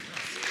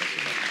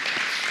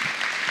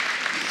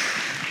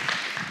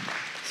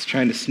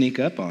Trying to sneak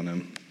up on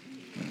him.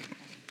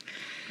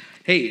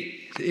 Hey,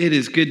 it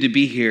is good to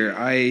be here.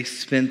 I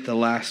spent the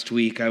last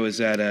week, I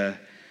was at a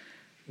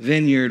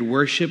Vineyard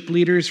Worship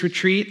Leaders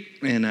Retreat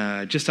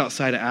just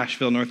outside of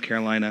Asheville, North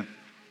Carolina.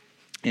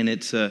 And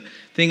it's a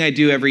thing I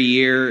do every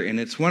year, and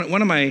it's one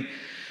of my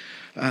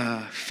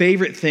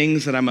favorite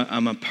things that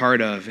I'm a part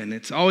of. And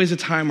it's always a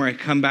time where I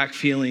come back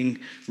feeling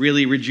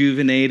really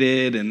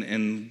rejuvenated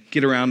and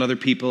get around other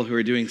people who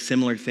are doing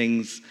similar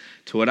things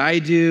to what I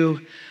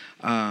do.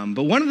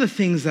 But one of the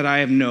things that I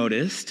have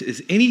noticed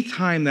is any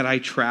time that I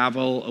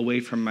travel away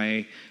from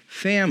my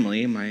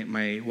family,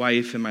 my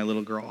wife and my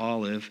little girl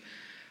Olive,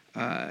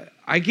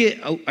 I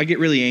get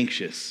really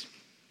anxious.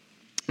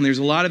 And there's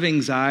a lot of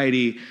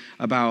anxiety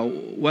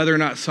about whether or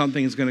not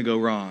something is going to go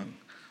wrong.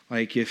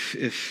 Like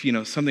if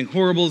something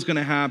horrible is going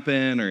to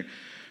happen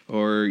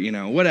or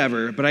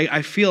whatever. But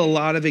I feel a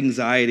lot of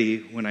anxiety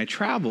when I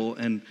travel.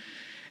 And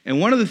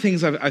one of the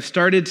things I've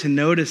started to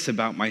notice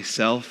about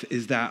myself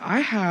is that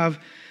I have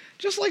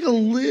just like a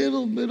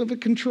little bit of a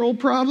control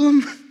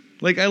problem.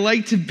 Like I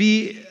like to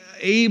be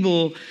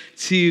able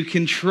to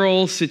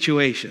control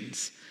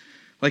situations.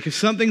 Like if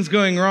something's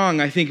going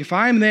wrong, I think if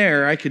I'm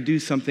there, I could do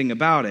something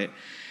about it.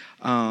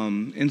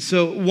 And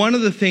so one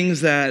of the things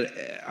that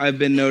I've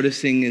been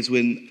noticing is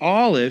when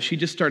Olive, she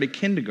just started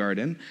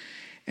kindergarten,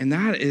 and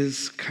that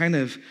is kind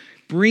of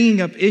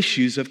bringing up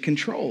issues of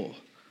control.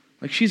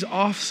 Like she's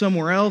off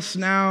somewhere else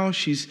now.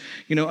 She's,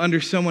 under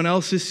someone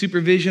else's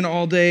supervision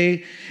all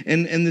day.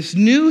 And this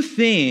new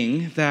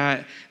thing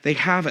that they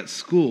have at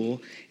school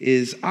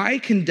is I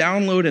can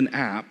download an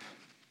app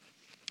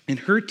and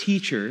her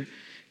teacher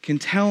can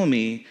tell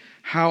me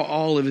how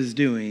Olive is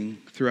doing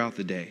throughout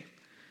the day.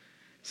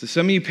 So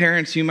some of you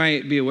parents, you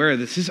might be aware of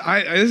this. This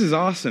is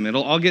awesome.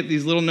 I'll get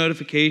these little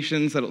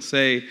notifications that'll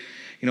say,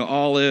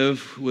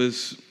 Olive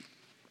was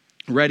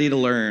ready to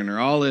learn,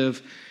 or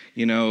Olive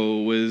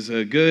was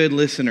a good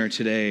listener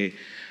today.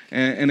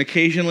 And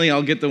occasionally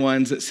I'll get the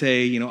ones that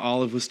say,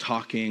 Olive was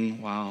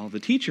talking while the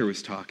teacher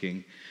was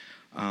talking.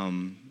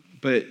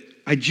 But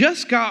I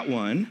just got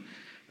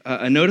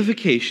a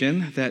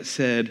notification that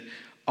said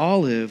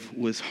Olive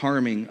was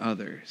harming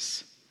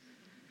others.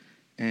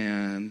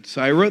 And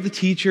so I wrote the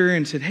teacher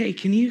and said, hey,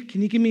 can you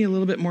give me a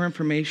little bit more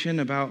information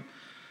about,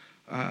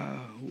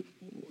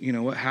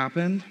 what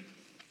happened?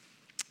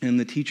 And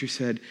the teacher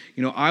said,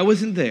 I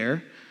wasn't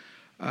there.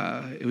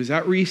 It was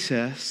at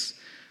recess,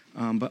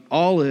 but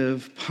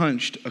Olive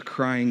punched a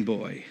crying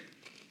boy.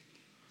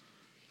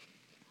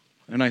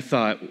 And I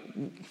thought,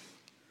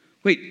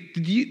 wait,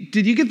 did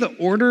you get the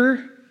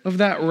order of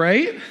that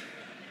right?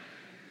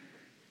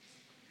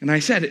 And I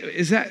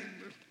said,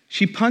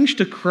 she punched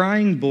a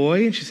crying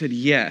boy? And she said,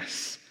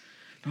 yes.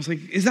 And I was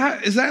like, is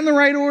that in the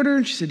right order?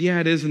 And she said, yeah,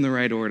 it is in the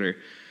right order.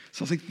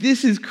 So I was like,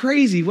 this is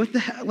crazy. What the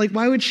hell? Like,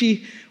 why would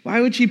she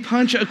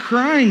punch a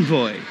crying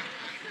boy?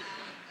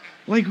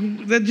 Like,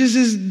 that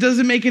just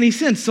doesn't make any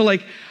sense. So,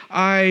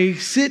 I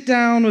sit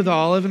down with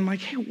Olive, and I'm like,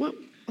 hey, what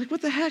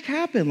the heck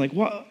happened? Like,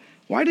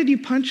 why did you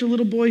punch a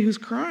little boy who's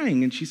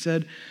crying? And she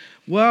said,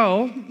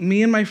 well,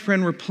 me and my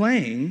friend were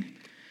playing,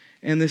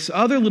 and this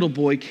other little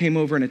boy came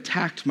over and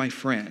attacked my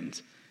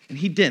friend. And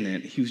he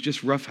didn't. He was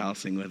just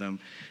roughhousing with him.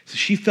 So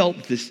she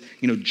felt this,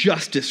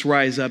 justice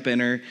rise up in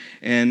her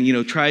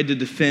and, tried to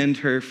defend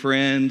her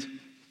friend.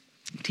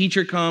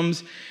 Teacher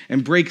comes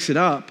and breaks it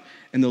up,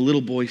 and the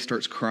little boy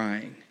starts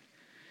crying.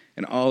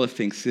 And Olive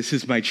thinks, this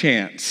is my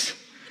chance.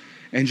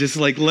 And just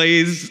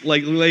lays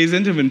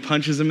into him and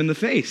punches him in the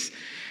face.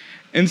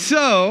 And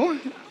so,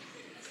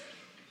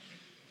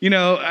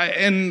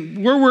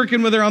 and we're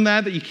working with her on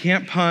that you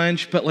can't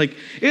punch, but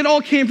it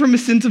all came from a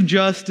sense of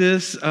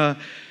justice. But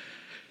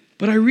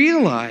I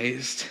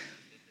realized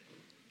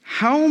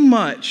how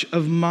much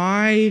of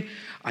my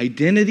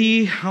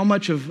identity, how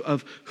much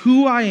of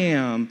who I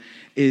am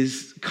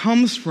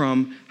comes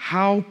from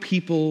how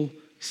people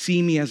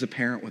see me as a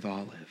parent with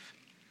Olive.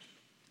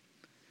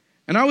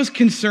 And I was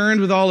concerned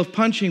with Olive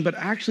punching, but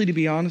actually, to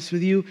be honest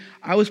with you,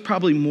 I was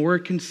probably more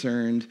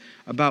concerned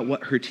about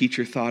what her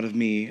teacher thought of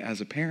me as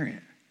a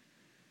parent.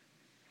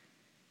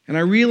 And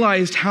I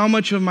realized how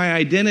much of my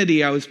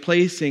identity I was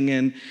placing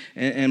in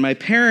my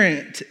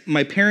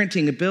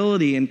parenting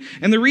ability.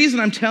 And the reason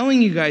I'm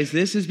telling you guys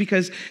this is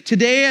because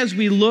today, as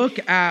we look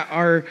at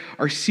our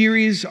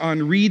series on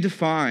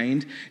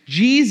Redefined,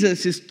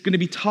 Jesus is going to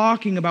be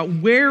talking about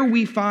where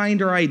we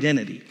find our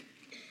identity.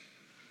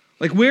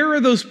 Like, where are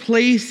those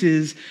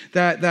places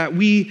that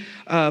we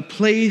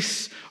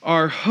place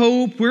our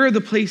hope? Where are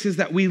the places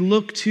that we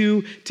look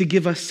to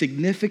give us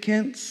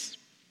significance?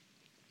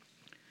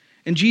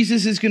 And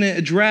Jesus is going to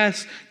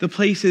address the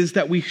places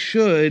that we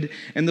should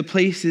and the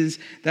places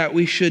that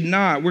we should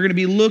not. We're going to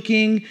be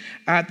looking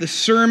at the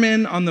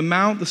Sermon on the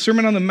Mount. The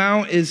Sermon on the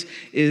Mount is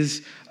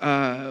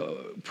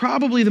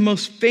probably the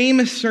most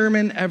famous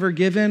sermon ever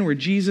given, where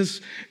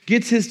Jesus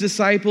gets his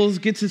disciples,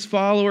 gets his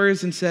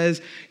followers, and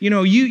says,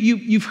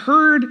 you've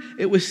heard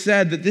it was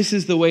said that this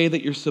is the way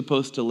that you're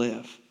supposed to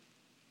live.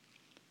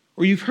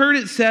 Or you've heard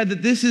it said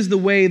that this is the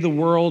way the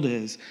world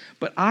is.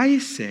 But I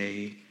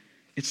say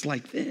it's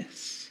like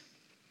this.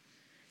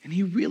 And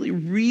he really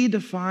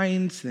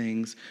redefines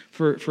things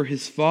for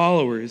his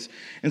followers.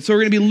 And so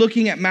we're going to be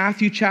looking at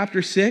Matthew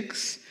chapter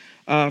 6,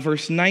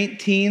 verse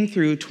 19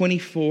 through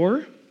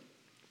 24.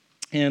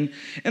 And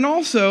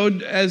also,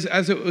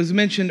 as it was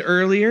mentioned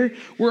earlier,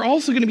 we're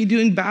also going to be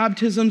doing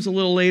baptisms a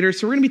little later.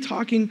 So we're going to be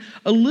talking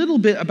a little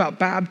bit about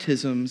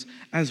baptisms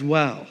as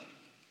well.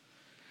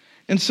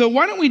 And so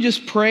why don't we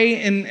just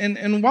pray,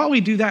 and while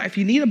we do that, if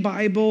you need a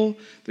Bible,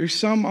 there's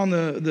some on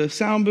the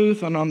sound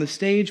booth and on the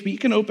stage, but you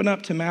can open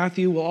up to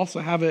Matthew. We'll also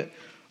have it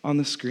on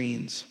the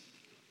screens.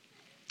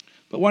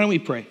 But why don't we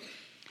pray?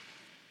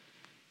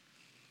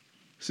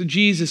 So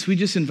Jesus, we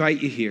just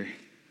invite you here.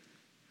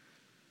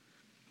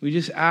 We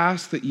just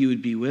ask that you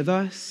would be with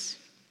us,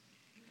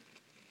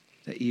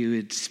 that you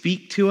would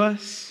speak to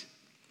us.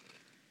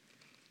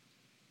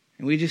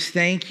 And we just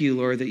thank you,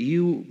 Lord, that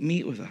you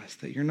meet with us,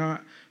 that you're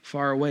not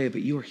far away,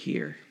 but you are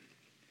here.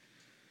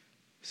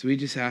 So we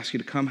just ask you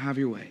to come have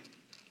your way.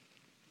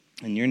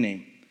 In your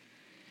name,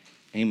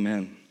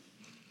 amen.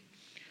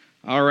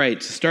 All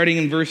right, so starting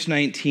in verse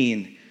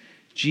 19,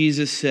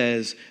 Jesus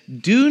says,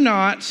 "Do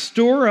not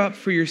store up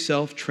for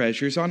yourself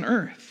treasures on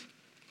earth,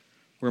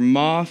 where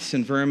moths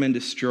and vermin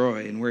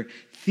destroy, and where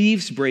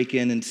thieves break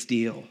in and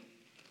steal.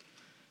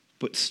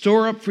 But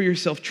store up for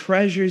yourself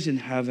treasures in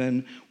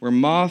heaven, where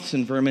moths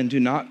and vermin do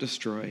not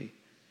destroy,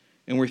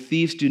 and where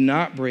thieves do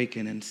not break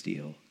in and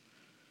steal.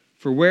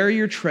 For where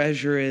your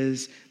treasure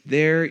is,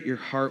 there your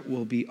heart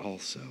will be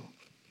also.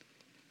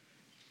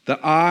 The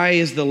eye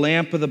is the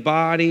lamp of the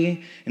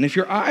body, and if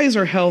your eyes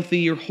are healthy,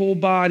 your whole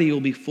body will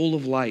be full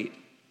of light.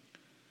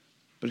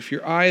 But if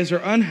your eyes are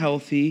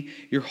unhealthy,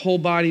 your whole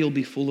body will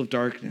be full of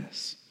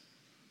darkness.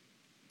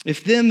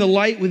 If then the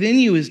light within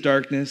you is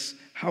darkness,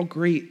 how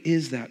great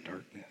is that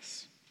darkness?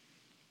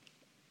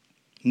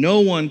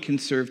 No one can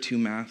serve two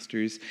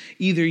masters.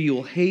 Either you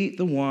will hate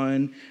the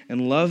one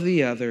and love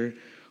the other,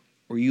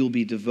 or you will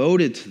be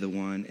devoted to the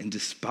one and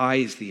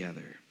despise the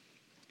other.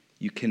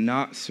 You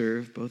cannot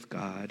serve both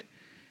God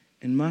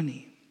and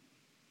money."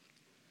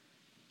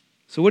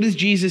 So what is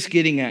Jesus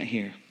getting at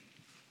here?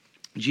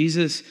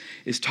 Jesus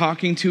is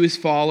talking to his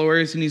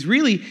followers, and he's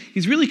really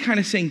kind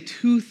of saying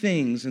two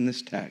things in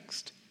this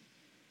text.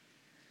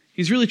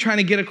 He's really trying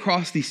to get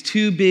across these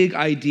two big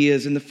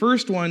ideas. And the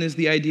first one is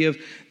the idea of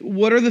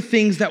what are the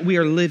things that we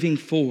are living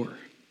for?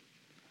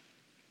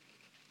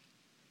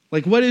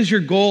 Like, what is your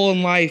goal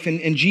in life?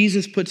 And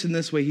Jesus puts it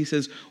this way. He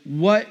says,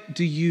 what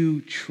do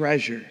you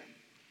treasure?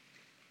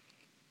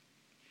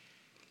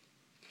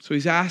 So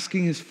he's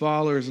asking his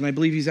followers, and I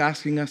believe he's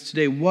asking us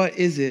today, what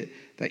is it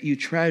that you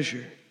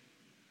treasure?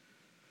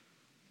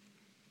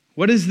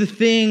 What is the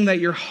thing that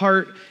your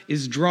heart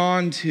is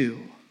drawn to?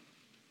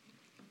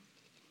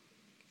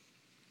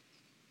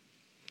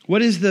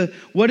 What is the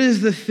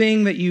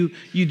thing that you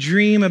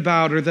dream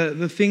about, or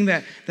the thing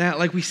that,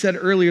 like we said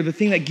earlier, the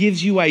thing that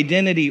gives you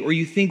identity, or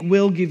you think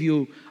will give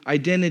you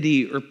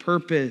identity or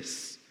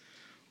purpose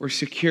or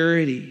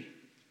security?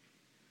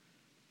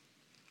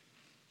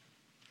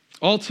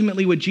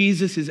 Ultimately, what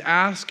Jesus is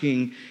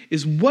asking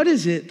is, what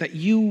is it that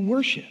you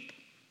worship?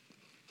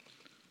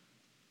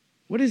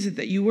 What is it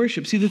that you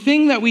worship? See, the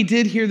thing that we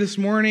did here this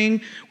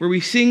morning, where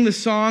we sing the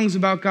songs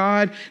about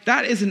God,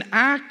 that is an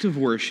act of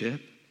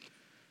worship.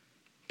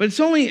 But it's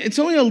only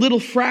a little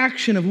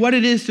fraction of what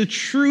it is to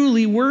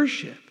truly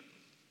worship.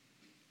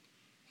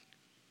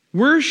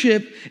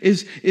 Worship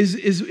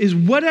is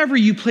whatever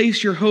you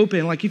place your hope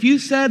in. Like if you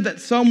said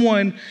that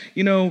someone,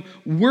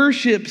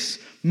 worships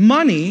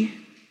money,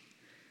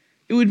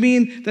 it would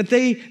mean that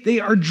they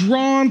are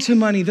drawn to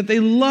money, that they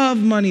love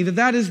money,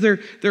 that is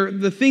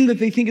the thing that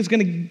they think is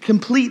going to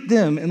complete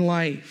them in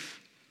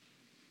life.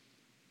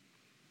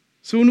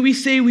 So when we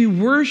say we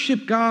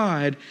worship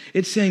God,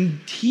 it's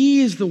saying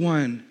He is the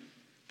one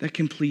that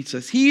completes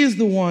us. He is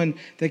the one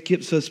that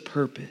gives us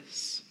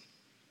purpose.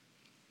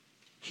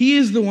 He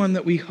is the one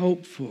that we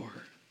hope for.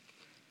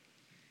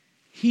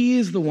 He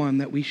is the one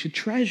that we should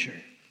treasure.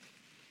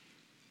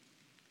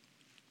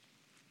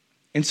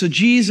 And so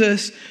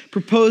Jesus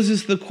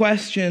proposes the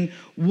question,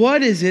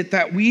 what is it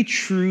that we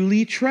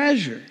truly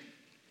treasure?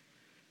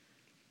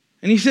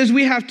 And he says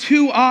we have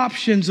two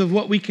options of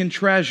what we can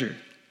treasure.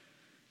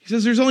 He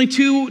says there's only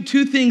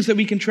two things that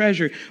we can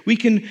treasure. We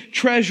can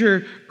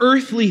treasure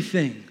earthly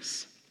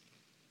things.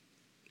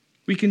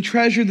 We can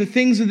treasure the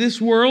things of this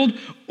world,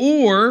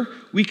 or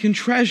we can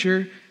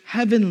treasure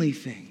heavenly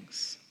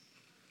things.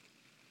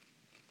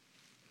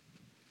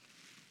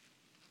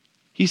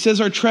 He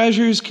says our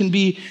treasures can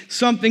be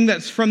something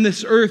that's from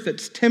this earth,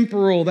 that's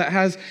temporal, that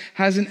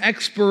has an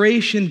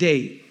expiration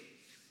date.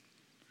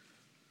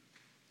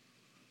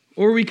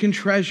 Or we can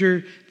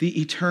treasure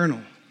the eternal.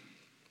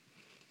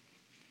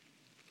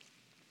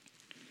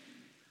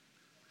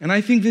 And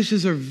I think this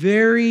is a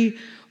very,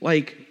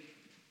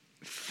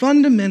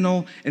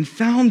 fundamental and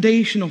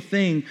foundational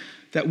thing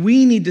that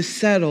we need to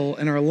settle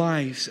in our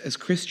lives as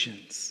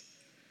Christians.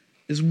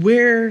 Is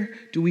where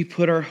do we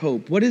put our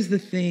hope? What is the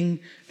thing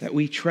that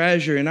we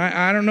treasure? And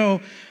I don't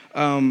know,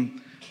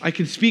 I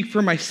can speak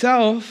for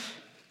myself,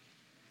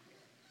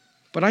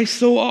 But I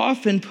so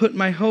often put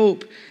my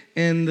hope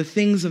in the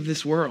things of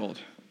this world.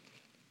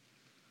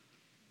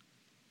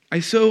 I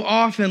so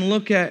often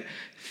look at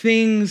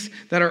things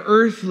that are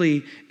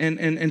earthly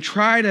and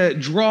try to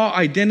draw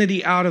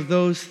identity out of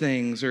those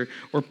things or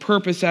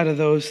purpose out of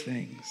those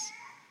things.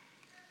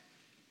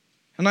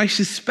 And I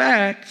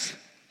suspect,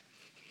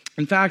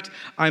 in fact,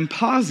 I'm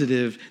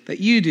positive that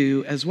you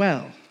do as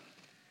well.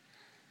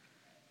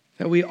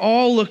 That we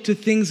all look to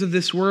things of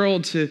this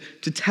world to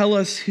tell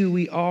us who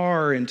we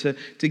are and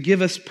to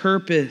give us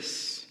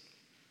purpose.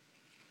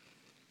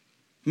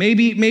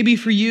 Maybe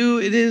for you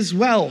it is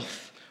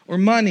wealth or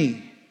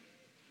money.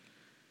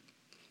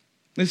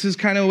 This is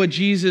kind of what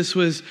Jesus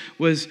was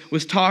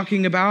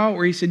talking about,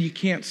 where he said you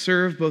can't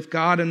serve both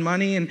God and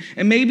money. And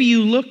maybe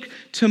you look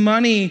to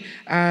money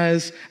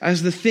as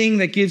the thing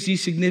that gives you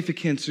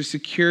significance or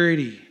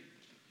security.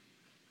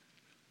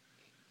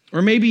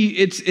 Or maybe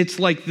it's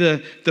like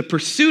the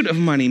pursuit of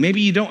money.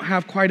 Maybe you don't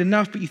have quite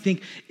enough, but you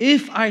think,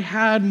 if I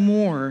had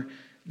more,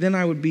 then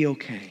I would be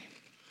okay.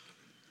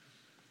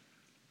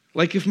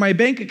 Like if my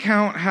bank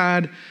account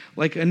had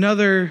like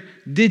another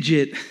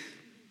digit,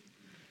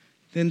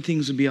 then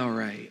things would be all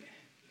right.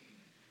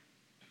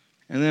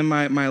 And then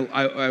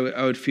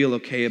I would feel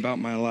okay about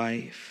my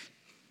life.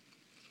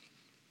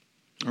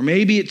 Or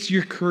maybe it's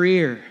your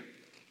career.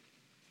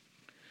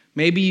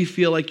 Maybe you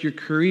feel like your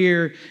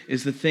career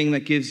is the thing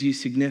that gives you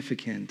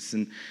significance,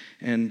 and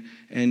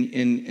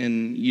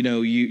you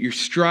know you're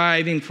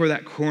striving for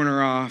that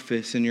corner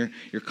office, and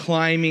you're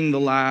climbing the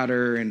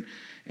ladder,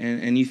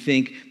 and you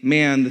think,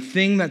 man, the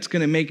thing that's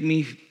going to make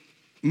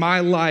my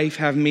life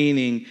have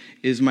meaning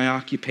is my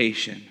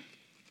occupation.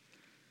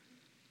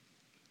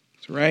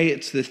 That's right.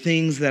 It's the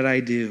things that I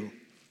do.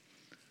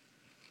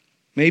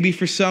 Maybe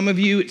for some of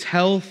you, it's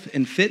health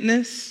and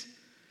fitness.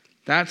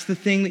 That's the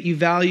thing that you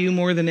value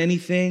more than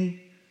anything.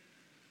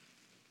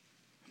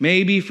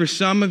 Maybe for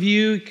some of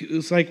you,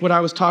 it's like what I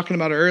was talking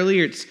about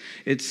earlier.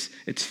 It's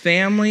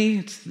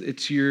family.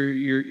 It's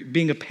your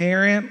being a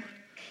parent,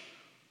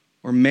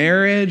 or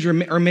marriage, or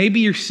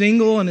maybe you're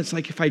single and it's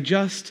like, if I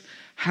just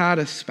had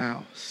a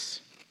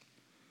spouse,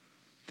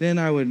 then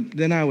I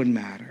would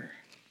matter.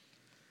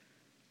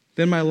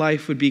 Then my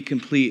life would be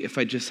complete if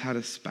I just had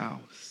a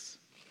spouse.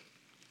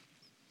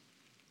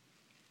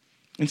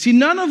 And see,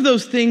 none of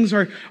those things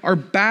are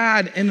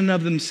bad in and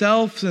of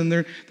themselves, and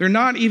they're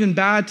not even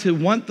bad to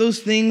want those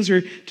things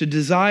or to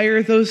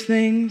desire those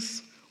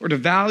things or to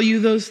value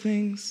those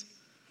things.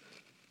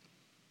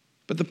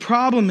 But the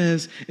problem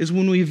is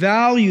when we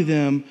value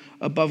them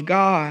above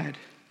God.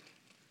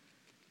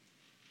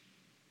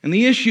 And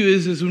the issue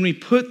is when we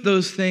put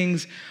those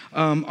things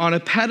on a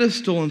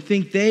pedestal and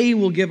think they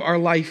will give our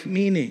life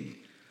meaning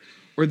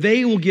or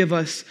they will give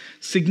us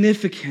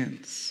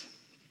significance.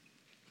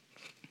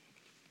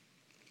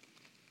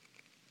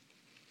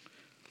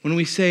 When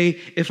we say,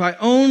 if I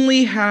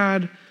only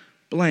had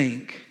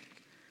blank,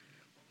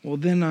 well,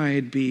 then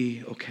I'd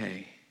be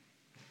okay.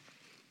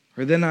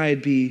 Or then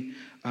I'd be,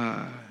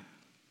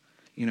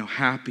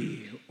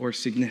 happy or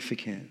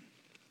significant.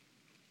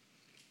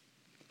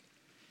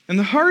 And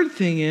the hard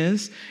thing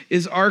is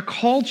our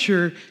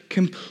culture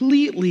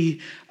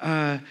completely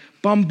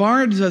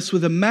bombards us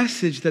with a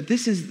message that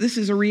this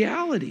is a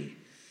reality.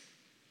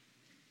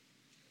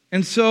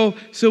 And so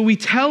we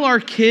tell our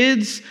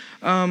kids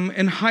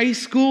in high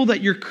school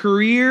that your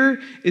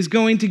career is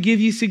going to give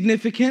you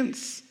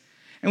significance.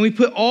 And we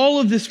put all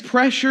of this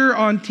pressure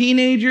on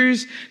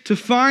teenagers to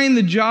find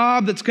the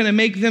job that's going to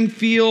make them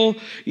feel,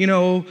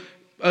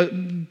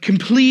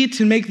 complete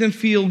and make them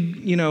feel,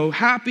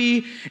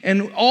 happy.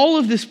 And all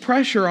of this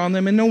pressure on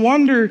them. And no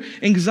wonder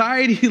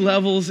anxiety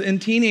levels in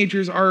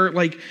teenagers are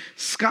like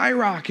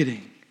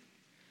skyrocketing.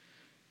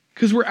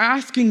 Because we're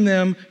asking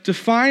them to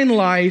find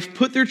life,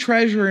 put their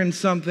treasure in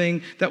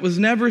something that was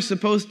never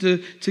supposed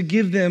to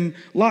give them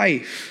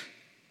life.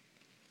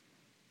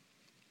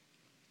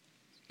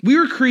 We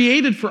were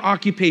created for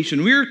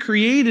occupation. We were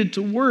created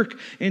to work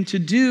and to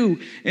do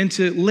and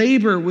to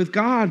labor with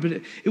God, but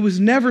it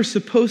was never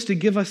supposed to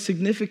give us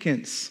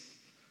significance.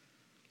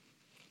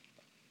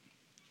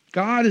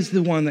 God is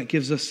the one that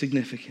gives us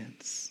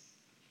significance.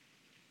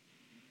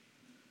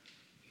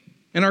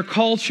 And our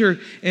culture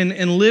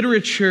and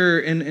literature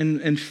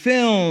and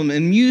film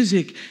and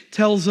music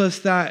tells us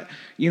that,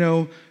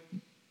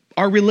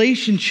 our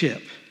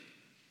relationship,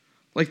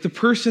 like the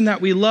person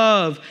that we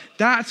love,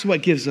 that's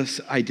what gives us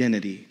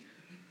identity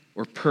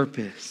or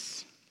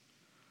purpose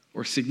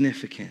or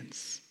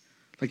significance.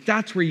 Like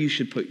that's where you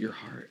should put your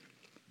heart.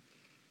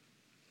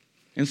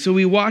 And so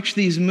we watch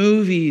these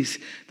movies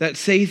that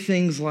say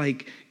things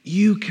like,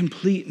 you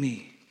complete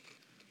me.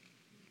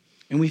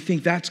 And we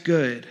think that's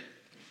good.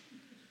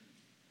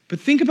 But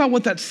think about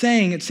what that's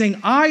saying. It's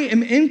saying, I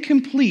am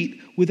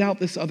incomplete without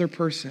this other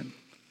person.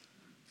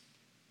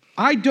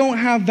 I don't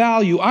have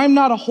value. I'm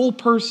not a whole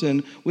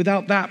person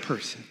without that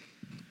person.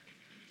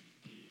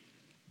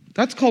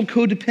 That's called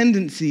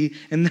codependency,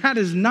 and that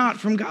is not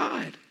from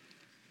God.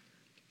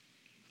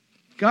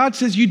 God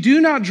says you do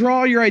not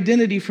draw your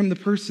identity from the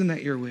person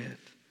that you're with.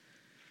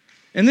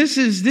 And this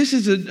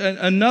is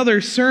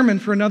another sermon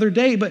for another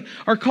day, but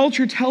our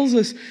culture tells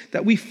us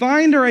that we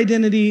find our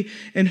identity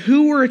in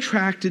who we're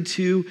attracted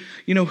to,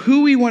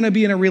 who we want to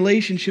be in a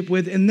relationship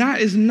with, and that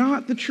is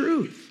not the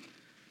truth.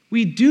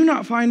 We do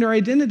not find our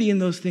identity in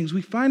those things.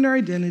 We find our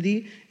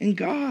identity in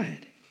God.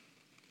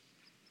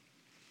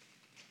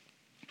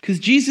 Because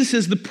Jesus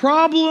says the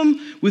problem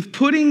with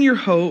putting your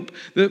hope,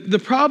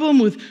 the problem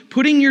with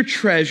putting your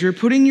treasure,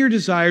 putting your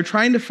desire,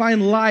 trying to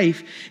find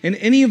life in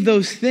any of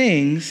those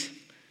things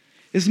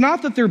is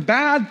not that they're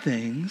bad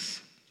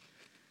things.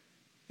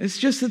 It's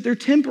just that they're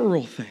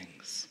temporal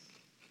things.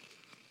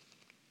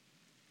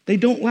 They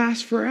don't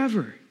last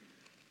forever.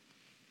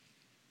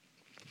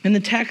 In the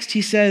text,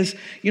 he says,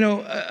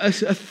 a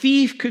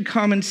thief could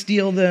come and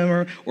steal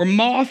them, or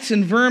moths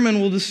and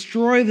vermin will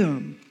destroy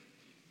them.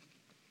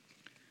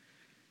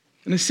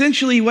 And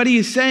essentially what he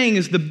is saying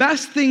is the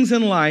best things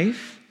in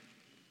life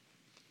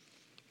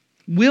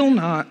will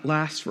not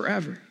last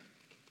forever.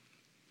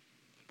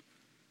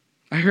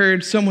 I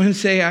heard someone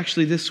say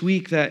actually this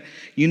week that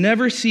you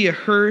never see a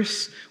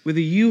hearse with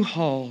a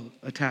U-Haul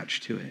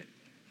attached to it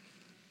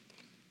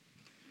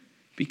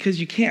because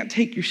you can't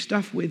take your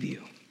stuff with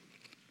you.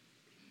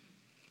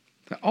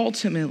 That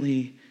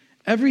ultimately,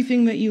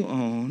 everything that you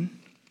own,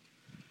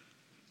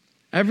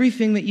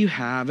 everything that you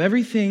have,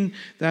 everything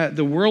that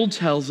the world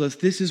tells us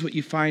this is what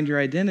you find your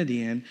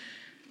identity in,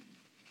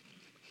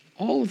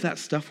 all of that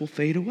stuff will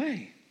fade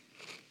away.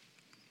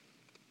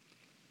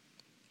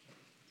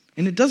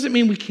 And it doesn't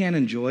mean we can't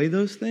enjoy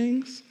those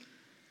things.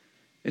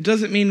 It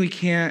doesn't mean we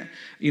can't,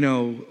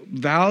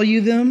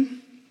 value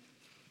them.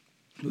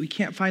 But we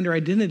can't find our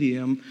identity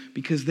in them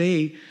because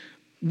they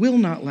will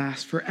not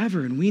last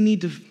forever. And we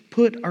need to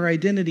put our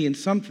identity in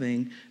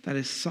something that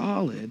is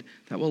solid,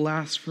 that will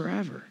last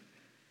forever.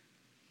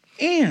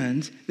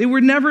 And they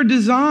were never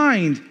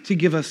designed to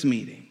give us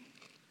meaning.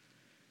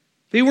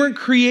 They weren't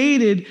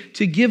created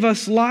to give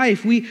us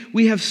life.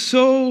 We have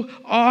so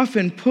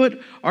often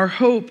put our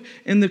hope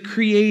in the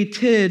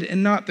created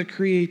and not the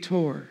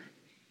creator.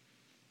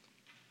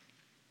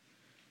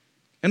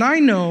 And I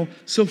know,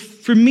 so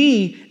for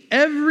me,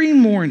 every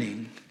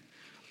morning,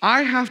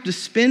 I have to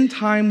spend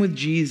time with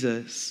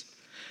Jesus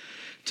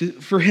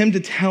for him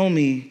to tell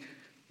me,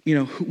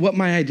 what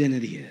my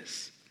identity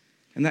is.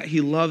 And that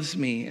he loves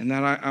me and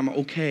that I'm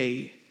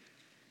okay.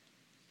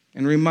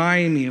 And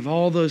remind me of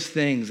all those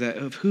things,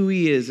 of who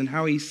he is and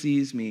how he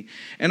sees me.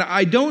 And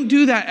I don't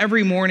do that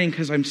every morning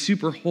because I'm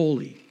super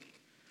holy.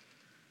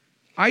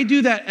 I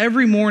do that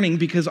every morning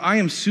because I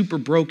am super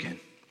broken.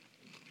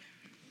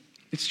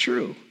 It's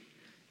true.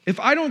 If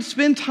I don't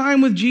spend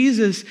time with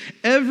Jesus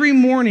every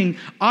morning,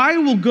 I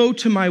will go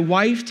to my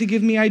wife to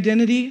give me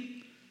identity.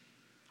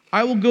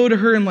 I will go to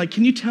her and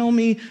can you tell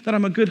me that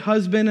I'm a good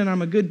husband and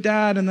I'm a good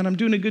dad and that I'm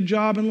doing a good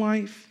job in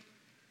life?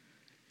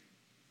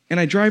 And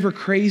I drive her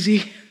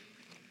crazy.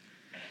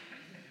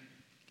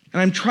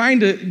 And I'm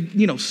trying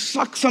to,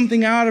 suck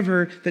something out of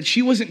her that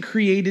she wasn't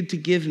created to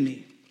give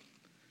me.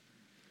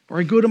 Or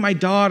I go to my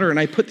daughter and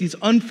I put these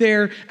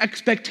unfair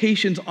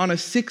expectations on a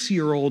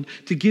 6-year-old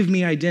to give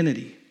me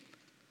identity.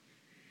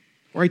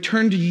 Or I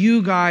turn to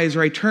you guys,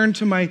 or I turn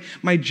to my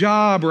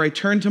job, or I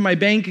turn to my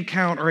bank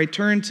account, or I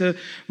turn to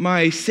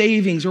my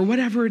savings, or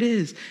whatever it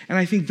is. And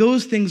I think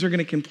those things are going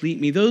to complete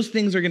me. Those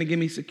things are going to give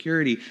me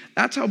security.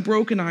 That's how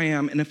broken I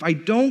am. And if I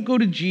don't go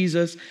to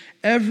Jesus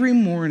every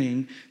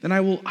morning, then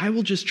I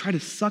will just try to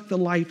suck the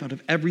life out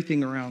of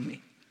everything around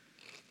me.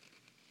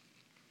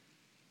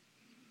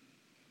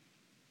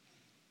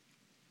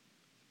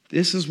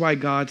 This is why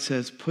God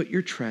says, put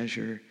your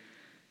treasure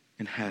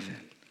in heaven.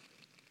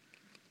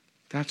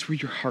 That's where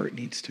your heart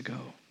needs to go.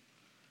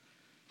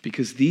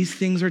 Because these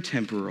things are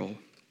temporal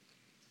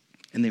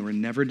and they were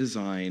never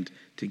designed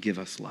to give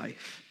us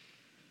life.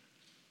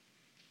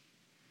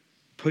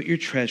 Put your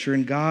treasure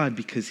in God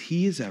because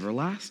he is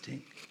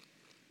everlasting.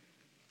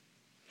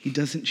 He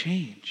doesn't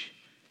change.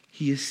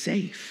 He is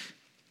safe.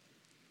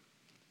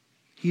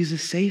 He is a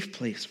safe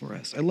place for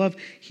us. I love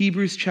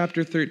Hebrews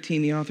chapter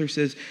 13. The author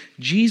says,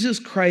 Jesus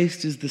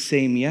Christ is the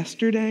same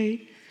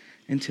yesterday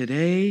and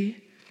today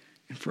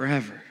and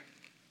forever.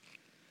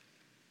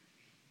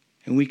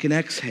 And we can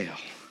exhale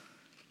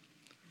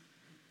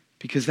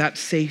because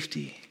that's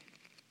safety.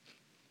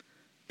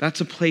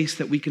 That's a place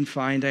that we can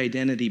find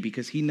identity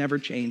because he never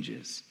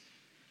changes.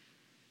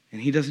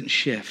 And he doesn't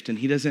shift, and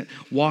he doesn't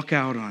walk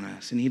out on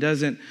us, and he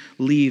doesn't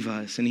leave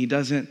us, and he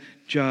doesn't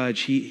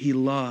judge. He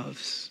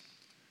loves.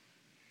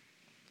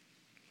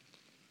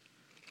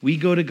 We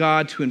go to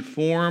God to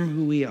inform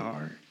who we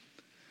are.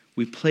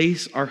 We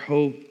place our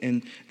hope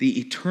in the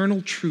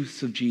eternal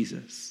truths of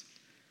Jesus.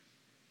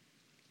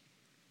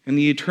 And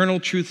the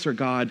eternal truths are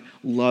God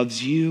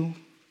loves you.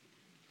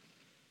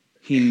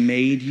 He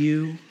made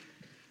you.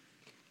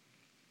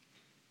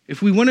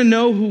 If we want to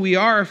know who we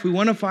are, if we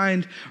want to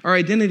find our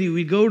identity,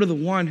 we go to the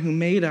one who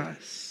made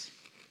us.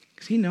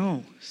 Because he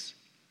knows.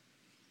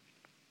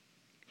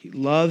 He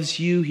loves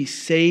you. He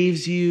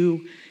saves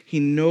you.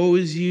 He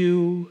knows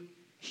you.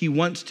 He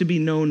wants to be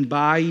known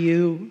by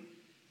you.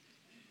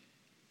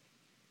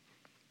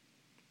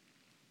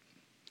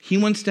 He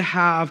wants to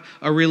have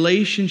a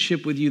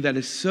relationship with you that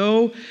is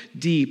so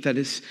deep, that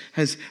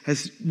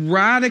has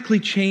radically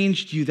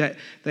changed you, that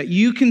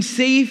you can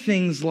say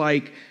things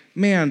like,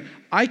 man,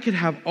 I could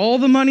have all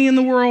the money in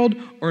the world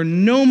or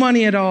no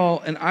money at all,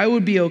 and I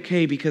would be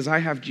okay because I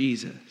have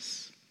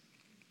Jesus.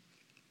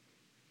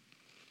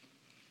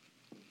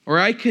 Or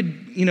I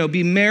could,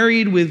 be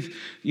married with,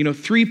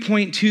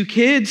 3.2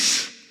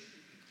 kids.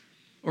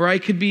 Or I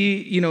could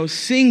be,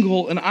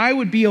 single, and I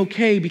would be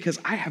okay because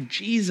I have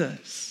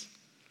Jesus.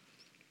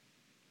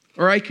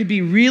 Or I could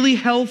be really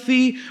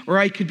healthy, or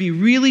I could be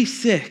really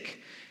sick,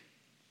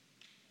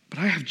 but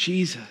I have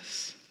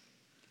Jesus.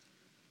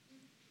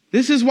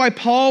 This is why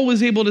Paul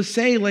was able to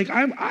say,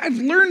 I've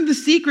learned the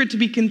secret to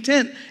be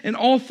content in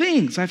all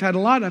things. I've had a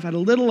lot, I've had a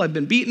little, I've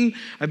been beaten,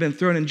 I've been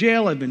thrown in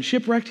jail, I've been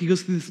shipwrecked. He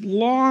goes through this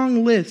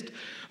long list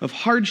of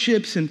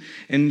hardships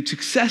and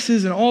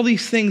successes and all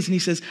these things. And he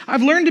says,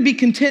 I've learned to be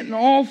content in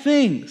all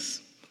things.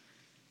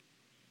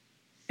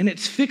 And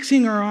it's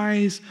fixing our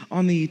eyes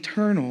on the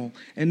eternal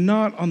and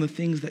not on the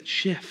things that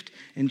shift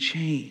and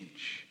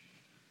change.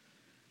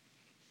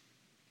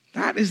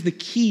 That is the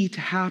key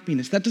to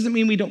happiness. That doesn't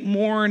mean we don't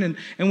mourn, and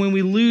when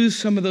we lose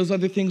some of those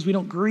other things, we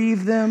don't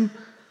grieve them.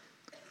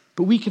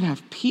 But we can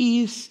have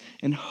peace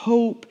and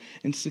hope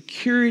and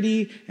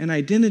security and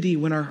identity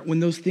when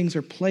those things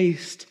are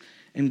placed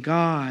in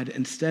God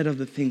instead of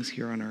the things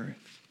here on earth.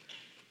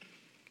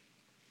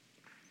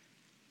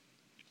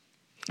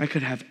 I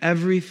could have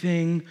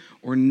everything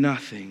or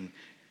nothing,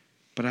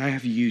 but I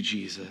have you,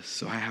 Jesus,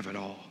 so I have it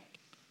all.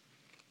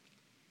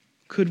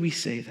 Could we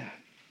say that?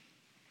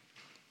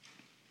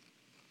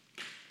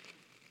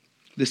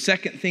 The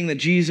second thing that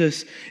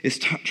Jesus is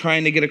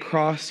trying to get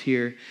across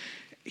here,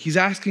 he's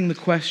asking the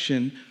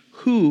question,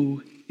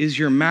 who is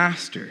your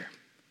master?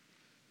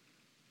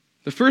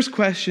 The first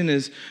question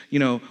is,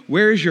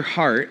 where is your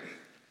heart?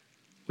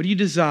 What do you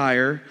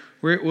desire?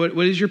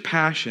 What is your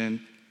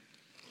passion?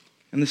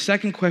 And the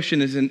second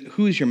question is,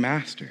 who is your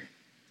master?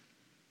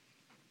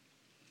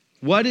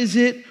 What is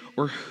it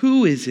or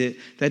who is it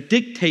that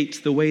dictates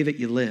the way that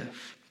you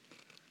live?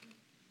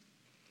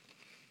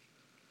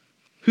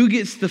 Who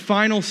gets the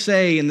final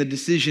say in the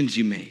decisions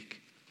you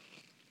make?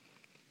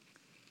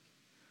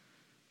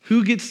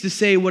 Who gets to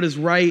say what is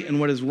right and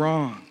what is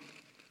wrong?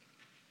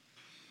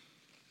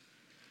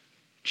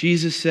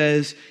 Jesus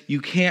says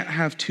you can't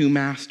have two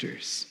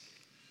masters.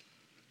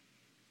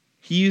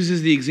 He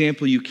uses the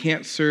example you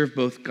can't serve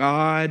both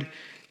God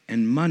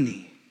and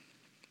money.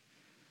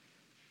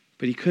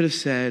 But he could have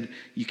said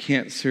you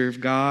can't serve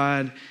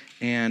God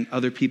and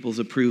other people's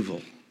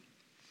approval.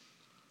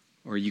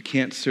 Or you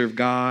can't serve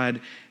God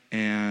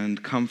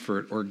and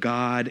comfort, or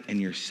God and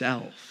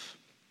yourself.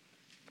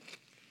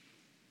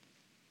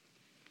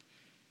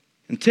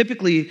 And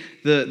typically,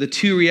 the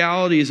two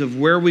realities of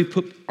where we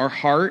put our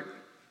heart,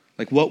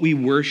 like what we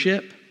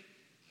worship,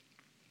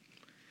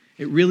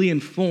 it really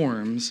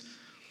informs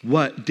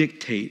what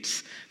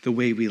dictates the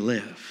way we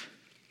live.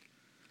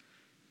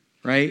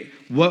 Right?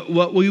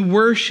 What we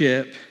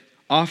worship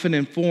often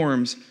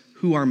informs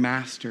who our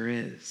master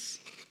is.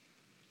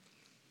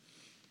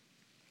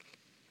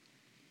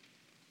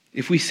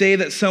 If we say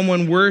that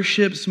someone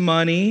worships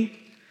money,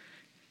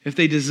 if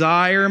they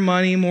desire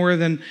money more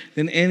than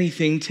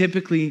anything,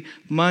 typically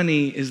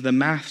money is the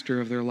master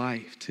of their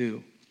life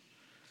too.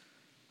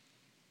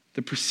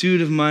 The pursuit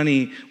of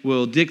money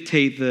will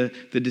dictate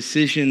the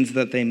decisions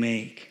that they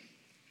make.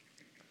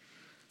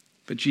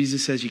 But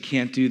Jesus says you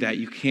can't do that.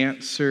 You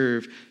can't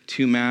serve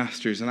two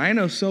masters. And I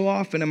know so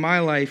often in my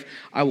life,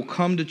 I will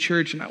come to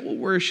church and I will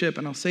worship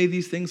and I'll say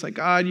these things like,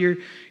 God, you're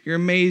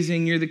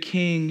amazing, you're the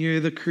king, you're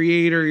the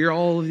creator, you're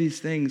all of these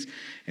things.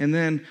 And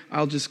then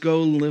I'll just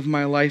go and live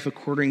my life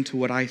according to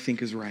what I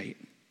think is right.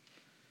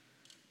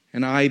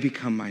 And I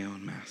become my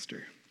own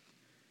master.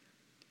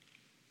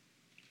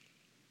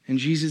 And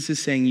Jesus is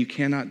saying you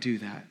cannot do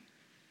that.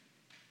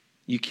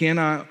 You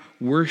cannot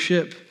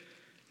worship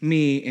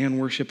me and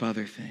worship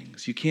other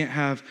things. You can't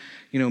have,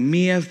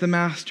 me as the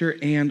master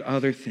and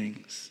other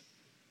things.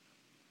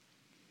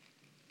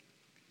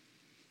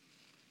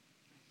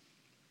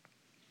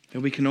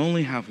 That we can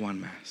only have one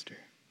master.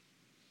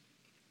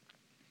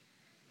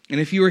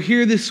 And if you were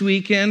here this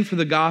weekend for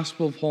the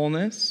Gospel of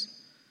Wholeness,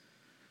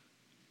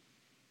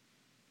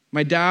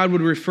 my dad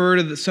would refer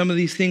to some of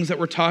these things that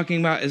we're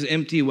talking about as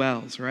empty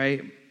wells,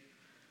 right?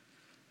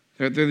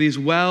 They're these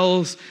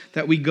wells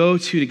that we go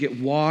to get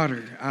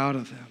water out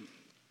of them.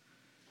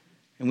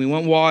 And we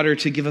want water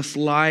to give us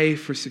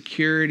life or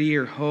security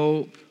or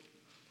hope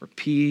or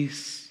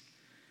peace.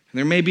 And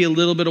there may be a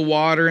little bit of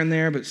water in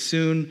there, but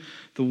soon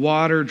the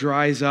water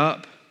dries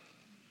up.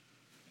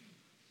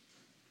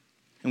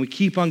 And we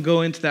keep on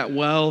going to that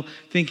well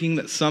thinking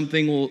that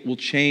something will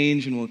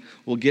change and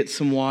we'll get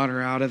some water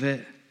out of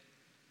it.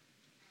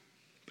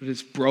 But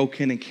it's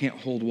broken and can't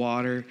hold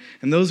water.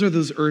 And those are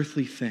those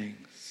earthly things.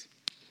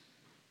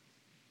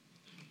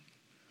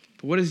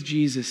 But what does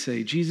Jesus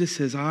say? Jesus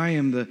says, I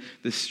am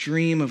the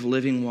stream of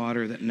living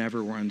water that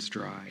never runs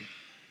dry.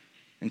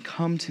 And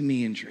come to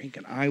me and drink,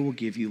 and I will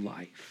give you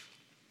life.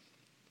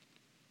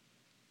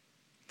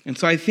 And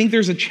so I think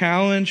there's a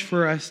challenge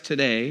for us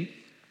today.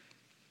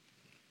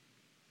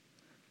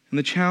 And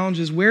the challenge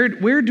is,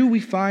 where do we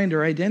find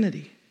our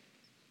identity?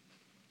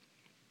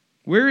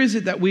 Where is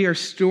it that we are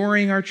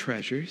storing our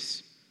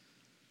treasures?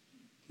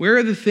 Where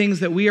are the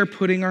things that we are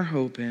putting our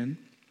hope in?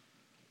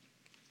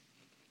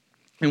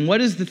 And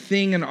what is the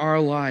thing in our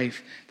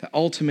life that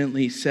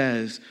ultimately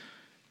says,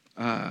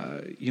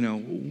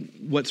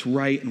 what's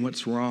right and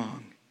what's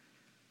wrong?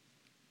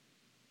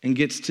 And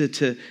gets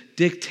to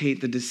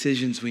dictate the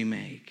decisions we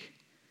make?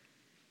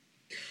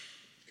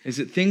 Is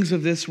it things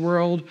of this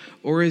world,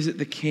 or is it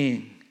the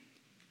King?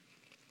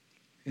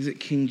 Is it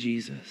King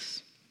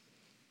Jesus?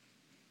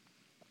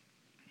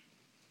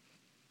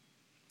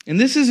 And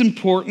this is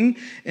important,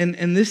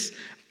 and this,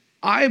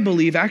 I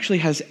believe, actually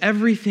has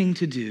everything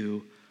to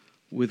do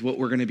with what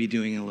we're going to be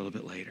doing a little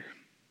bit later.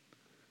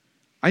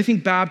 I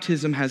think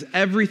baptism has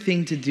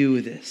everything to do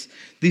with this.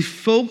 These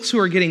folks who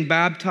are getting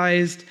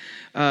baptized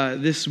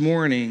this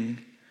morning,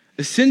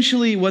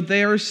 essentially what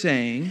they are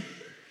saying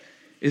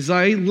is,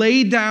 I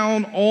lay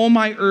down all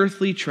my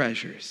earthly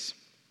treasures.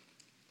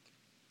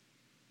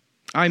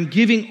 I'm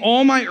giving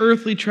all my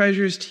earthly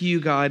treasures to you,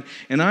 God,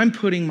 and I'm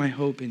putting my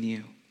hope in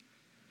you.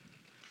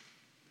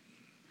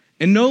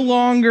 And no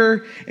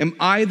longer am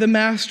I the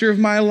master of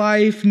my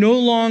life. No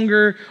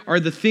longer are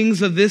the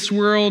things of this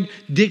world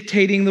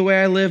dictating the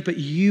way I live, but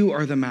you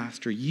are the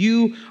master.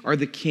 You are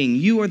the king.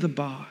 You are the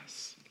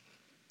boss.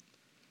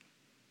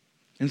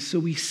 And so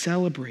we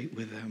celebrate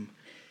with them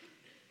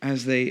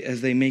as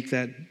they make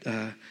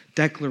that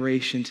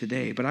declaration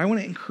today. But I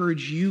want to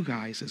encourage you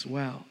guys as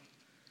well,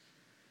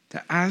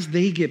 that as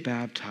they get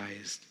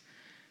baptized,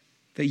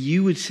 that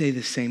you would say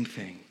the same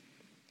thing.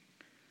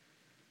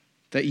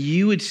 That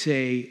you would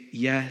say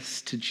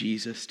yes to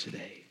Jesus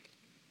today.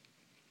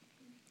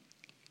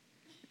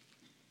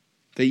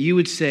 That you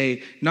would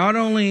say, not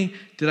only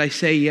did I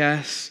say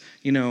yes,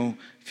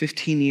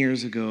 15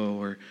 years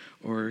ago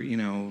or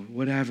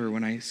whatever,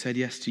 when I said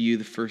yes to you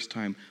the first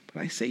time,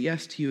 but I say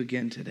yes to you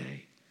again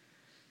today.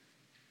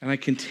 And I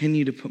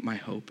continue to put my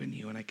hope in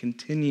you, and I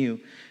continue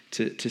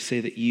to say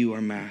that you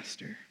are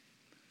master.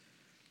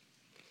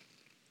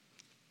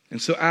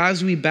 And so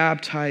as we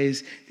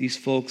baptize these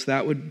folks,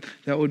 that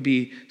would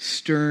be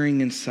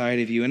stirring inside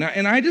of you. And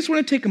I just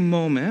want to take a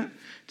moment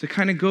to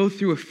kind of go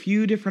through a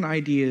few different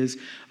ideas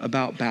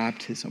about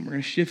baptism. We're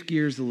going to shift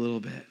gears a little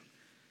bit.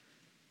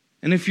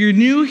 And if you're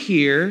new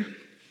here,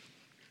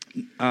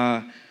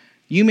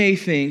 you may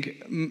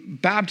think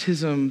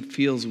baptism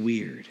feels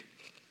weird.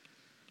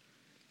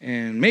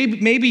 And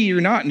maybe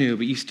you're not new,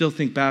 but you still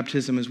think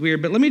baptism is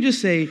weird. But let me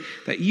just say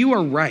that you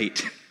are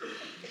right.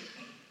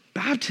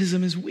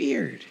 Baptism is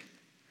weird.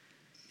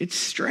 It's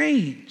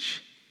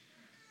strange.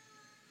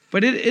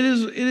 But it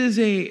is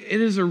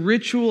a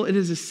ritual, it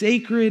is a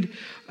sacred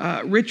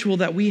ritual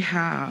that we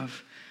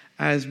have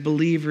as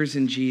believers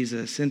in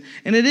Jesus. And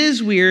it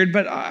is weird,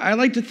 but I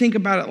like to think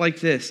about it like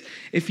this.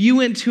 If you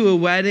went to a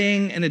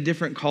wedding in a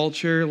different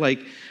culture,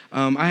 like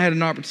I had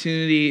an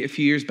opportunity a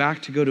few years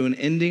back to go to an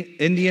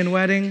Indian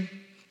wedding,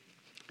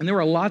 and there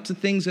were lots of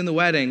things in the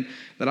wedding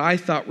that I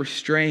thought were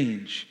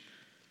strange.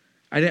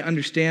 I didn't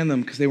understand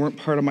them because they weren't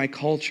part of my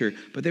culture,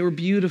 but they were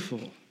beautiful.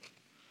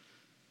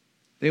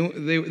 They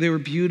were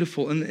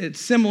beautiful, and it's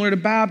similar to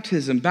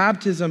baptism.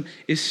 Baptism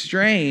is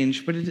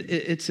strange, but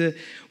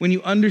when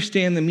you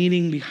understand the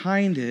meaning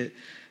behind it,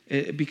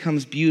 it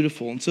becomes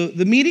beautiful. And so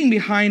the meaning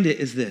behind it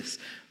is this.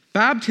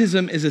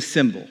 Baptism is a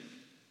symbol.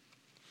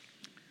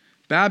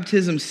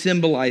 Baptism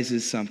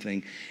symbolizes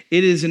something.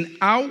 It is an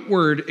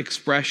outward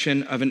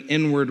expression of an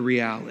inward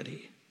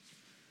reality.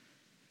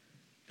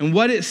 And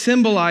what it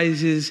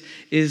symbolizes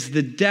is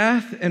the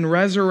death and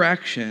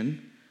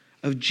resurrection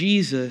of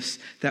Jesus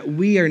that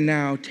we are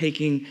now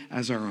taking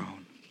as our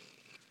own.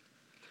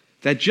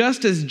 That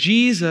just as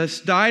Jesus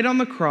died on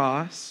the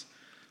cross,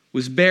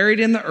 was buried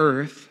in the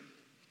earth,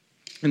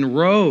 and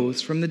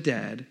rose from the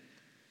dead,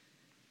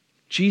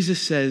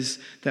 Jesus says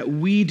that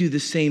we do the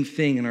same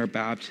thing in our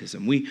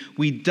baptism.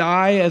 We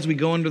die as we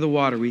go under the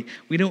water. We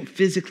don't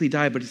physically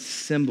die, but it's a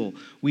symbol.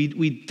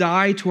 We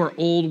die to our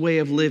old way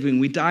of living.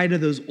 We die to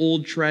those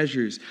old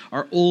treasures,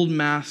 our old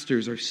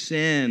masters, our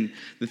sin,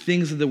 the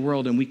things of the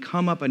world, and we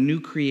come up a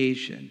new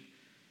creation.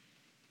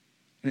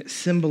 And it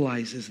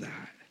symbolizes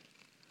that.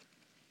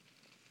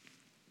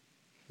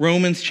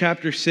 Romans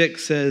chapter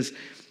 6 says,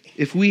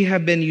 if we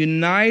have been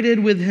united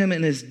with him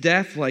in his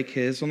death like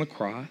his on the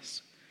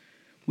cross,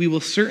 we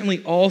will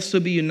certainly also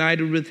be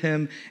united with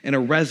him in a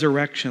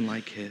resurrection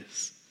like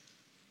his.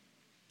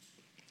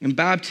 And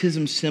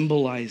baptism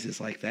symbolizes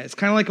like that. It's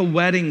kind of like a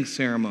wedding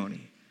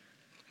ceremony.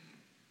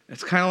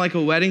 It's kind of like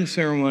a wedding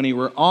ceremony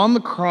where on the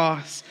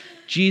cross,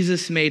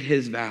 Jesus made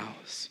his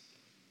vows.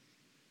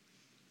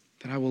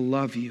 That I will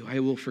love you, I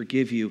will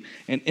forgive you.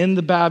 And in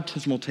the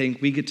baptismal tank,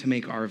 we get to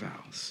make our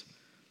vows.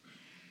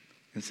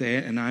 And say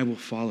it, and I will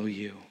follow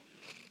you.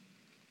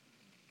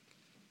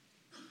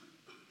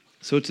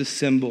 So it's a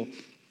symbol.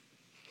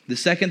 The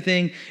second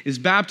thing is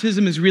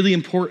baptism is really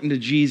important to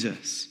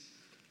Jesus.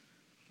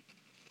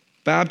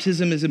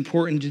 Baptism is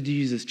important to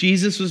Jesus.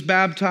 Jesus was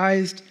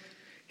baptized.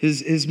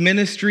 His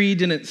ministry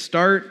didn't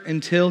start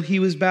until he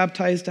was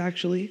baptized,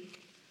 actually.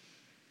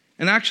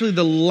 And actually,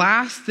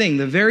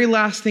 the very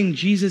last thing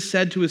Jesus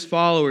said to his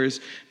followers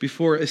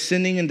before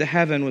ascending into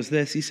heaven was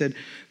this. He said,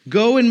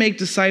 "Go and make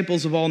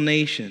disciples of all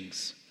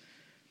nations,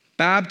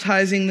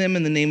 baptizing them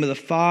in the name of the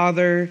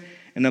Father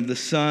and of the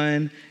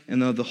Son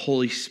and of the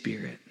Holy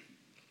Spirit."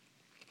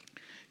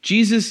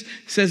 Jesus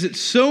says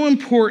it's so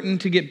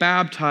important to get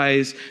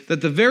baptized that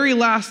the very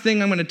last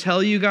thing I'm going to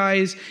tell you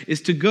guys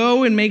is to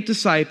go and make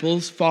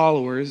disciples,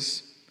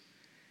 followers.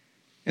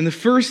 And the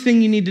first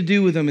thing you need to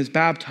do with them is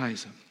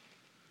baptize them.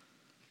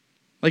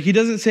 Like he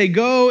doesn't say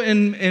go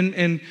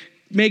and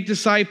make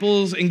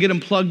disciples and get them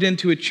plugged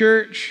into a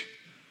church.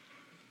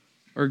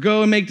 Or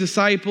go and make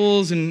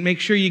disciples and make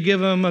sure you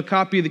give them a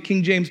copy of the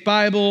King James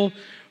Bible.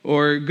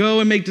 Or go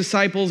and make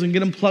disciples and get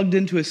them plugged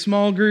into a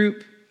small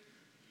group.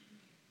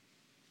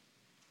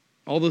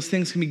 All those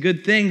things can be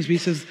good things, but he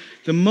says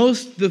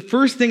the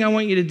first thing I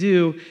want you to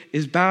do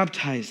is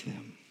baptize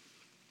them.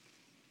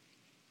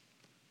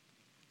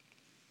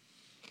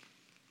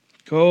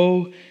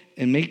 Go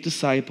and make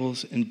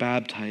disciples and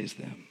baptize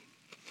them.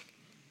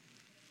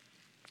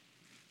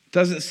 It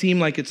doesn't seem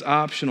like it's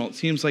optional. It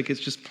seems like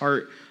it's just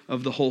part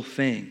of the whole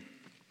thing.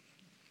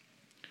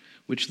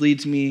 Which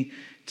leads me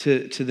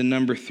to the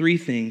number 3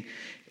 thing.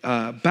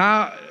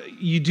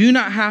 You do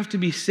not have to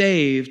be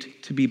saved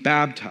to be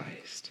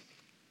baptized.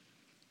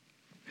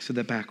 I said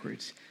that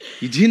backwards.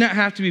 You do not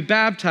have to be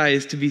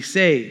baptized to be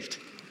saved.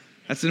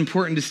 That's an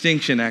important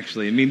distinction,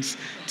 actually. It means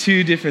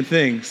 2 different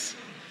things.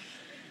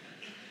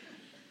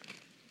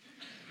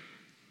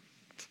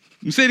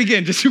 Let me say it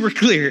again, just so we're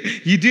clear.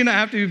 You do not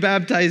have to be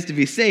baptized to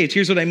be saved.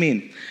 Here's what I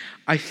mean.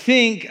 I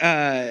think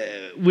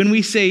when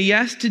we say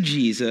yes to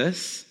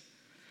Jesus,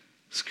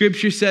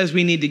 Scripture says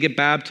we need to get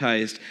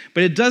baptized.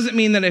 But it doesn't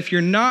mean that if you're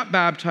not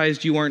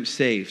baptized, you aren't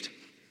saved.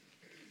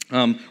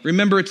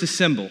 Remember, it's a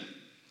symbol.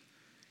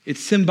 It's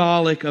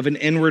symbolic of an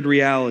inward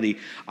reality.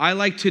 I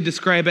like to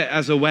describe it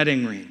as a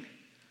wedding ring.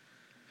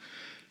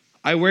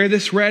 I wear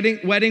this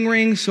wedding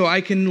ring so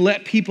I can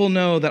let people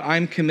know that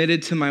I'm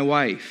committed to my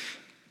wife.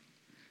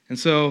 And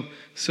so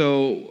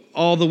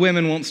all the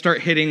women won't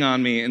start hitting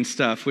on me and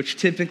stuff, which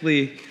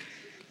typically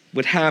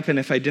would happen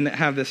if I didn't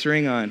have this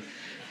ring on.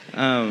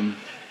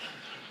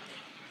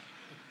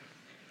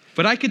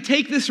 But I could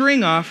take this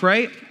ring off,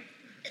 right?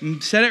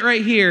 Set it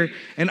right here,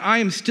 and I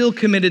am still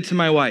committed to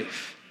my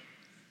wife.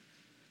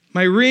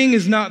 My ring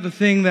is not the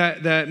thing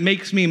that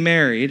makes me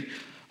married.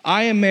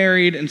 I am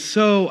married, and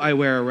so I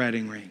wear a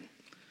wedding ring.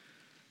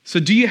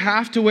 So do you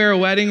have to wear a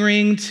wedding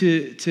ring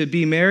to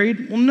be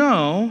married? Well,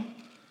 no.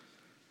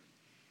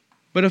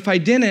 But if I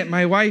didn't,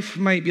 my wife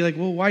might be like,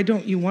 well, why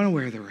don't you want to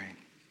wear the ring?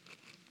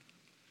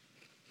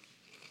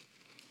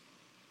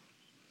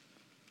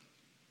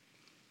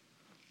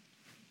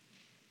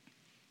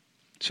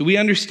 So we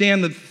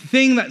understand that the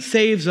thing that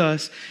saves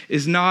us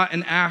is not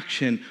an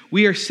action.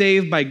 We are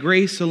saved by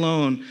grace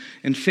alone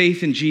and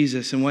faith in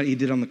Jesus and what he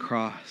did on the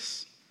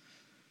cross.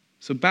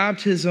 So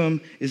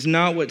baptism is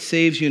not what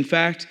saves you. In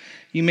fact,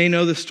 you may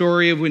know the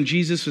story of when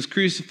Jesus was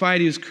crucified.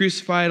 He was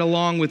crucified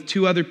along with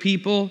 2 other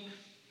people.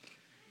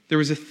 There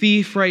was a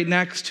thief right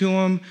next to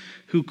him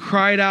who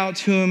cried out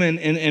to him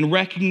and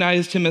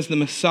recognized him as the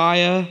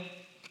Messiah.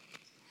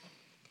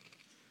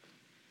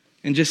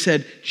 And just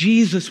said,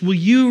 Jesus, will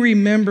you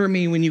remember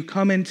me when you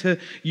come into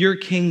your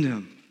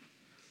kingdom?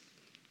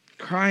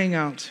 Crying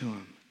out to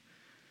him.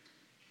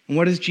 And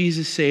what does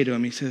Jesus say to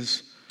him? He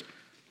says,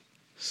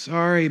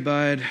 sorry,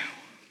 bud.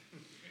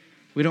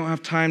 We don't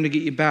have time to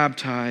get you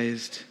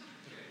baptized.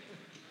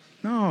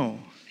 No.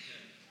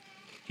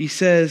 He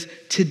says,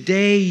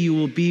 today you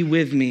will be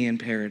with me in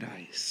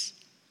paradise.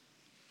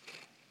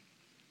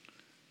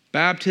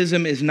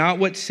 Baptism is not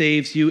what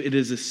saves you. It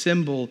is a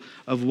symbol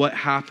of what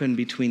happened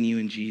between you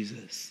and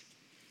Jesus.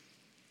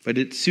 But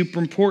it's super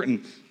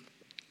important.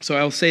 So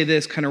I'll say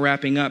this, kind of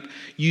wrapping up.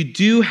 You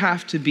do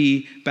have to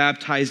be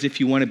baptized if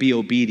you want to be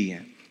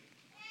obedient.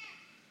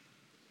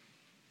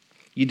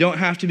 You don't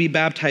have to be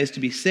baptized to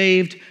be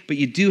saved, but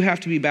you do have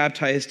to be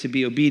baptized to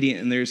be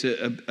obedient, and there's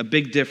a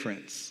big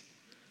difference.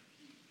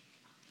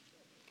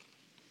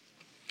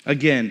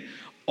 Again,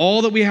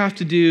 all that we have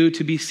to do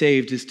to be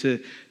saved is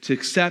to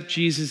accept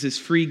Jesus'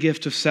 free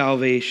gift of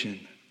salvation.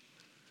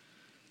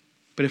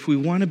 But if we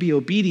want to be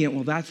obedient,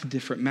 well, that's a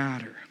different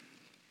matter.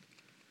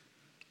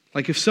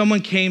 Like if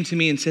someone came to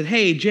me and said,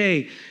 hey,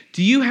 Jay,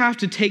 do you have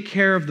to take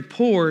care of the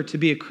poor to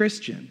be a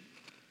Christian?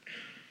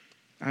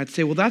 I'd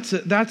say, well,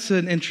 that's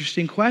an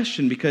interesting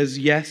question because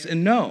yes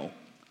and no.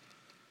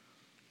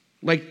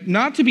 Like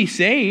not to be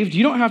saved,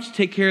 you don't have to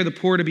take care of the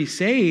poor to be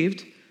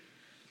saved.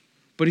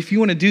 But if you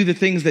want to do the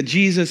things that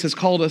Jesus has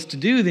called us to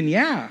do, then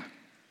yeah.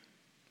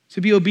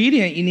 To be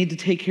obedient, you need to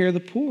take care of the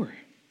poor.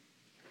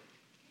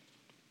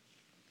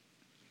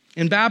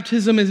 And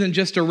baptism isn't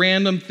just a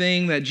random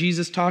thing that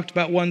Jesus talked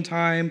about one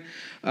time.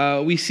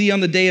 We see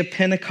on the day of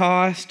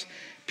Pentecost,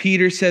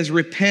 Peter says,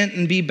 repent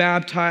and be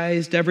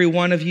baptized, every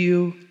one of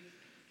you,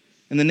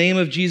 in the name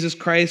of Jesus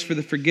Christ for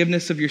the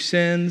forgiveness of your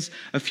sins.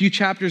 A few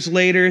chapters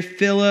later,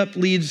 Philip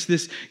leads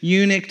this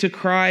eunuch to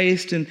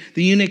Christ, and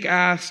the eunuch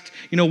asked,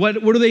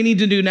 what do they need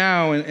to do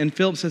now? And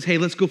Philip says, hey,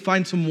 let's go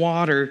find some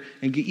water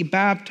and get you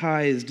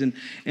baptized.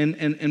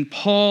 And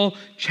Paul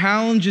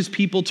challenges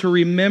people to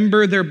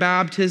remember their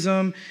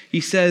baptism. He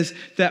says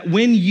that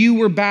when you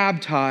were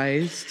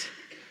baptized,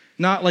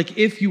 not like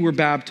if you were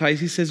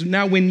baptized. He says,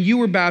 now when you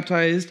were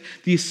baptized,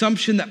 the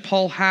assumption that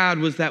Paul had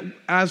was that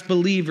as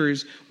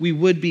believers, we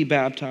would be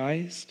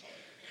baptized.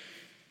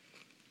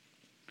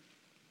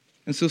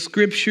 And so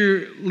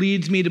Scripture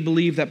leads me to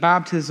believe that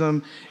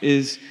baptism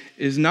is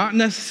not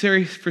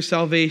necessary for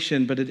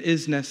salvation, but it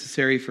is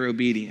necessary for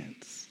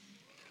obedience.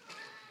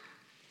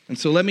 And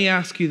so let me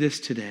ask you this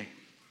today.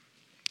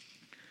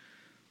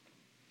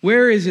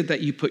 Where is it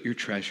that you put your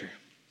treasure?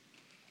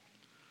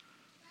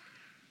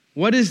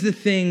 What is the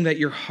thing that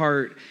your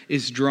heart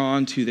is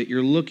drawn to, that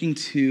you're looking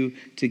to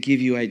give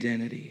you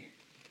identity?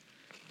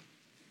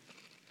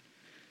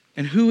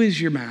 And who is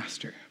your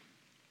master?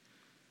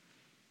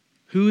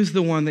 Who is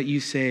the one that you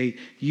say,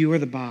 you are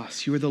the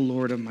boss, you are the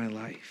Lord of my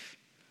life?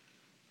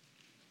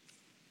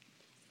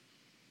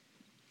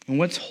 And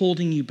what's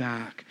holding you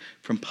back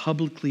from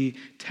publicly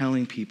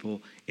telling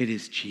people it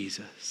is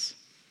Jesus?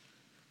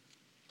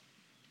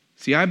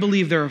 See, I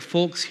believe there are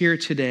folks here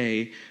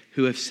today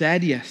who have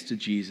said yes to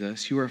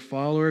Jesus, you are a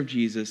follower of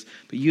Jesus,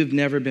 but you have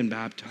never been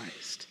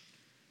baptized.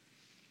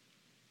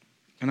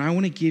 And I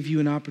want to give you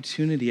an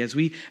opportunity. As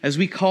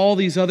we call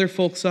these other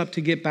folks up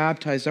to get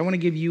baptized, I want to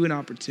give you an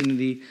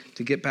opportunity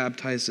to get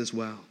baptized as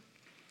well.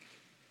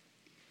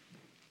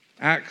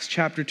 Acts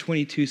chapter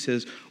 22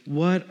 says,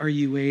 what are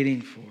you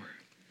waiting for?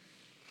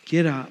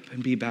 Get up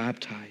and be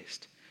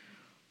baptized,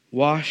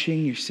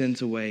 washing your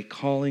sins away,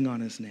 calling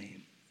on his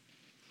name.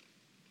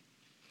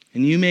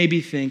 And you may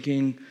be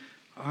thinking,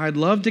 I'd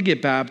love to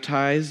get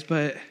baptized,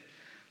 but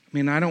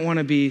I don't want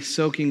to be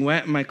soaking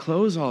wet in my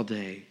clothes all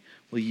day.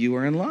 Well, you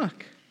are in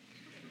luck.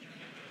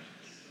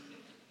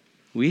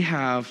 We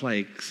have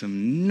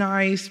some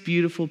nice,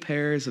 beautiful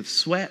pairs of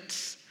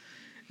sweats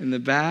in the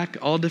back,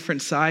 all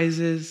different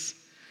sizes.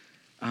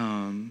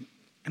 And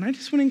I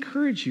just want to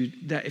encourage you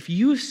that if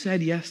you have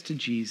said yes to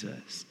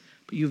Jesus,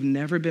 but you've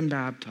never been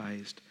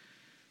baptized,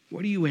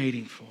 what are you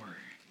waiting for?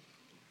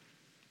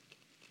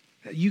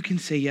 That you can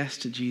say yes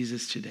to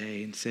Jesus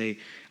today and say,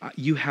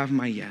 you have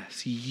my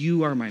yes.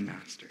 You are my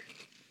master.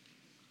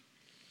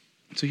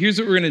 So here's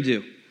what we're going to do.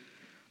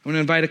 I'm going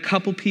to invite a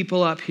couple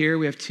people up here.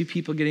 We have 2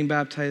 people getting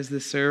baptized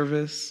this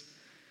service,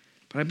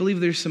 but I believe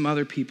there's some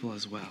other people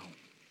as well.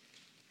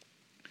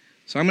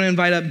 So I'm going to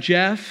invite up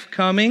Jeff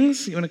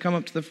Cummings. You want to come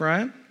up to the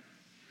front?